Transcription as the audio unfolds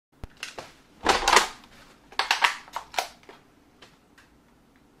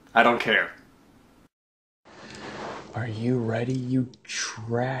I don't care. Are you ready, you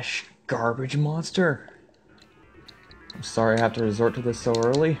trash garbage monster? I'm sorry I have to resort to this so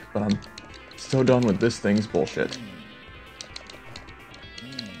early, but I'm so done with this thing's bullshit.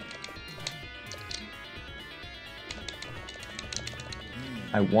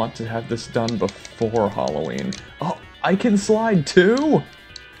 I want to have this done before Halloween. Oh, I can slide too?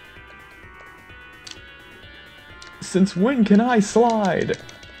 Since when can I slide?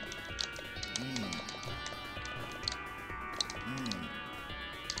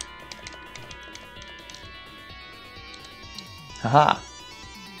 Haha!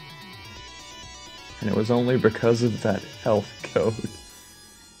 And it was only because of that health code.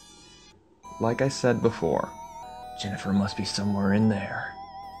 Like I said before, Jennifer must be somewhere in there.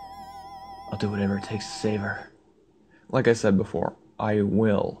 I'll do whatever it takes to save her. Like I said before, I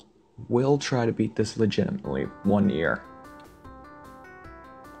will try to beat this legitimately 1 year.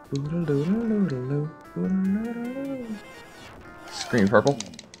 Scream purple.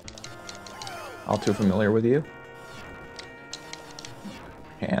 All too familiar with you.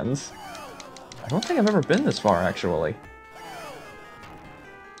 Hands. I don't think I've ever been this far, actually.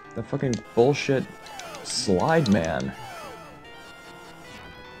 The fucking bullshit slide man.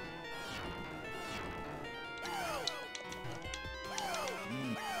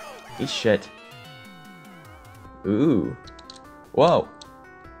 Eat shit. Ooh. Whoa.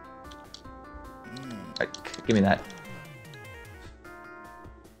 Give me that.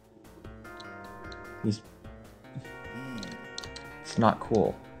 It's not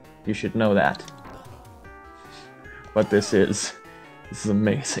cool. You should know that. But this is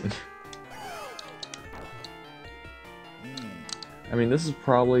amazing. I mean, this is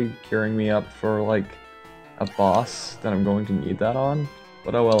probably gearing me up for, like, a boss that I'm going to need that on.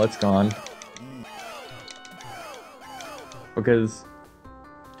 But oh well, it's gone. Because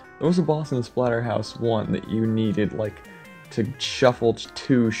there was a boss in the Splatterhouse 1 that you needed, like, to shuffle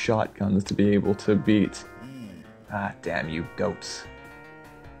 2 shotguns to be able to beat. Ah, damn you goats.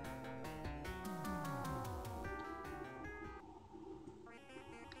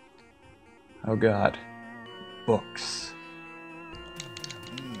 Oh god. Books.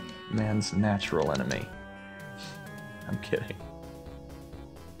 Man's natural enemy. I'm kidding.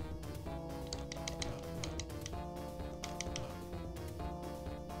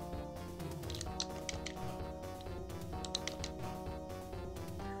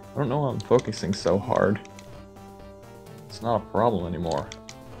 I don't know why I'm focusing so hard. It's not a problem anymore.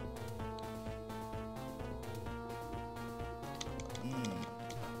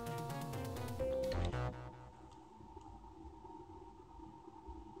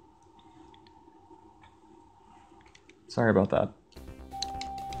 Sorry about that.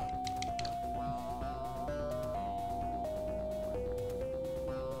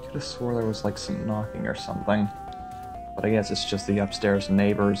 Could have swore there was like some knocking or something. But I guess it's just the upstairs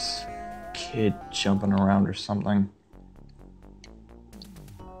neighbor's kid jumping around or something.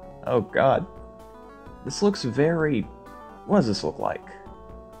 Oh god. This looks very... What does this look like?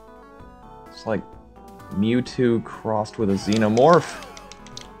 It's like Mewtwo crossed with a Xenomorph.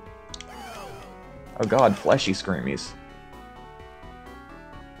 Oh god, fleshy screamies.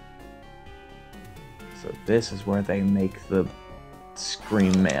 So this is where they make the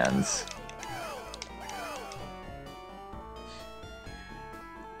Scream Mans.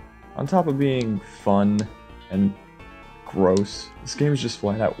 On top of being fun and gross, this game is just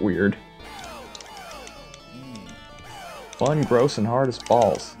flat out weird. Fun, gross, and hard as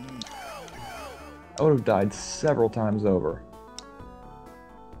balls. I would have died several times over.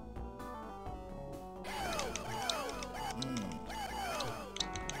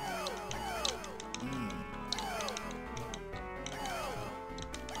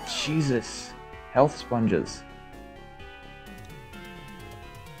 Jesus. Health sponges.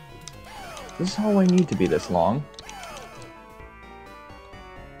 This is all I need to be this long.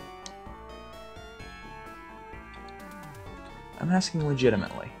 I'm asking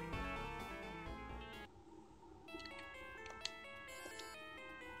legitimately.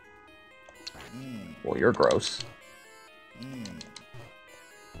 Well, you're gross. And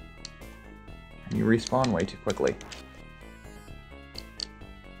you respawn way too quickly.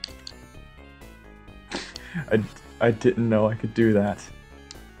 I didn't know I could do that.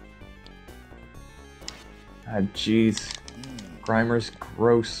 Ah, jeez. Grimer's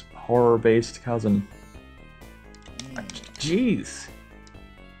gross, horror-based cousin. Jeez.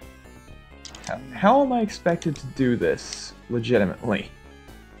 How am I expected to do this legitimately?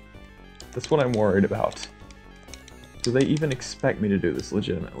 That's what I'm worried about. Do they even expect me to do this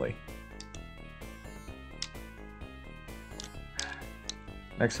legitimately?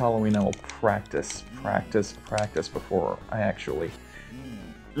 Next Halloween I will practice before I actually...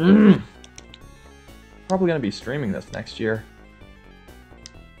 Probably gonna be streaming this next year.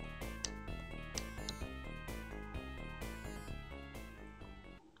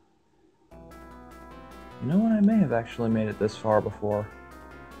 You know what? I may have actually made it this far before.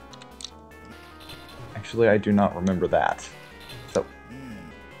 Actually, I do not remember that. So...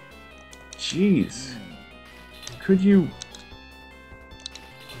 Jeez. Could you...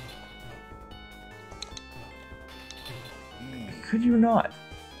 Could you not?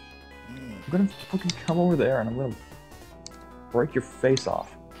 I'm gonna fucking come over there and I'm gonna break your face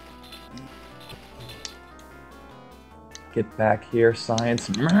off. Get back here, science.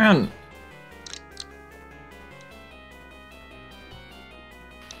 Man!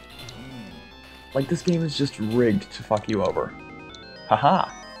 Like, this game is just rigged to fuck you over.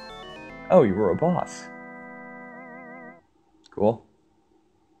 Haha! Oh, you were a boss. Cool.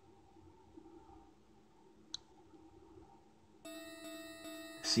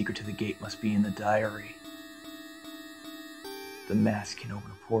 The secret to the gate must be in the diary. The mask can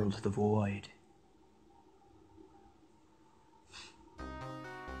open a portal to the void.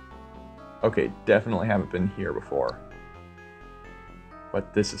 Okay, definitely haven't been here before.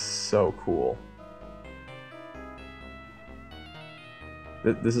 But this is so cool.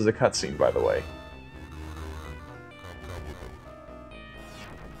 This is a cutscene, by the way.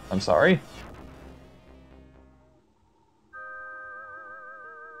 I'm sorry?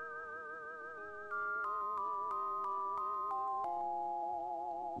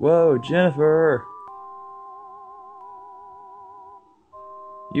 Whoa, Jennifer!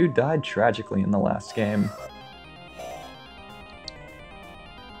 You died tragically in the last game.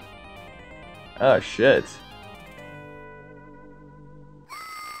 Oh, shit.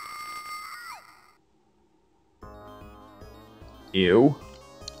 Ew.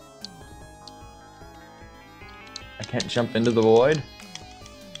 I can't jump into the void?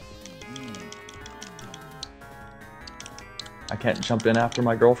 I can't jump in after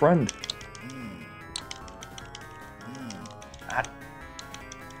my girlfriend. Ah.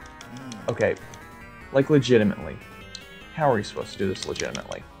 Okay, like legitimately. How are you supposed to do this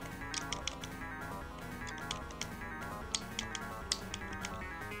legitimately?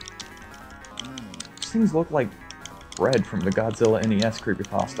 These things look like bread from the Godzilla NES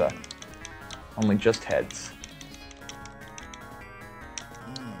creepypasta. Only just heads.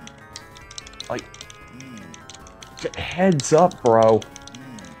 Like... Heads up, bro!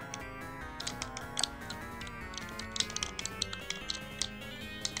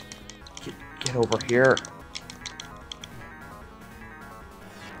 Get over here.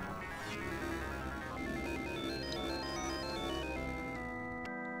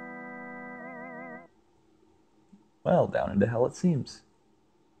 Well, down into hell it seems.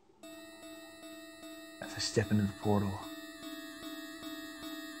 As I step into the portal,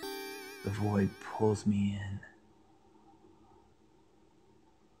 the void pulls me in.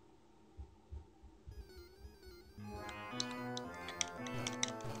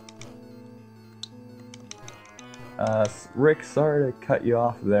 Rick, sorry to cut you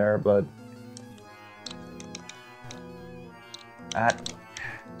off there, but...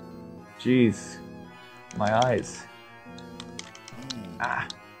 Jeez. My eyes. Ah.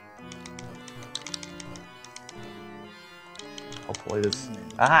 Hopefully this...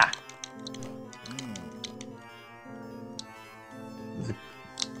 Ah! This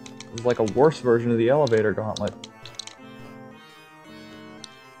is like a worse version of the elevator gauntlet.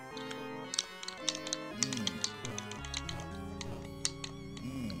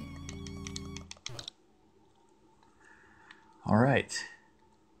 Alright.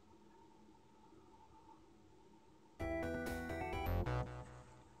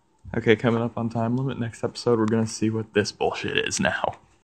 Okay, coming up on time limit. Next episode, we're gonna see what this bullshit is now.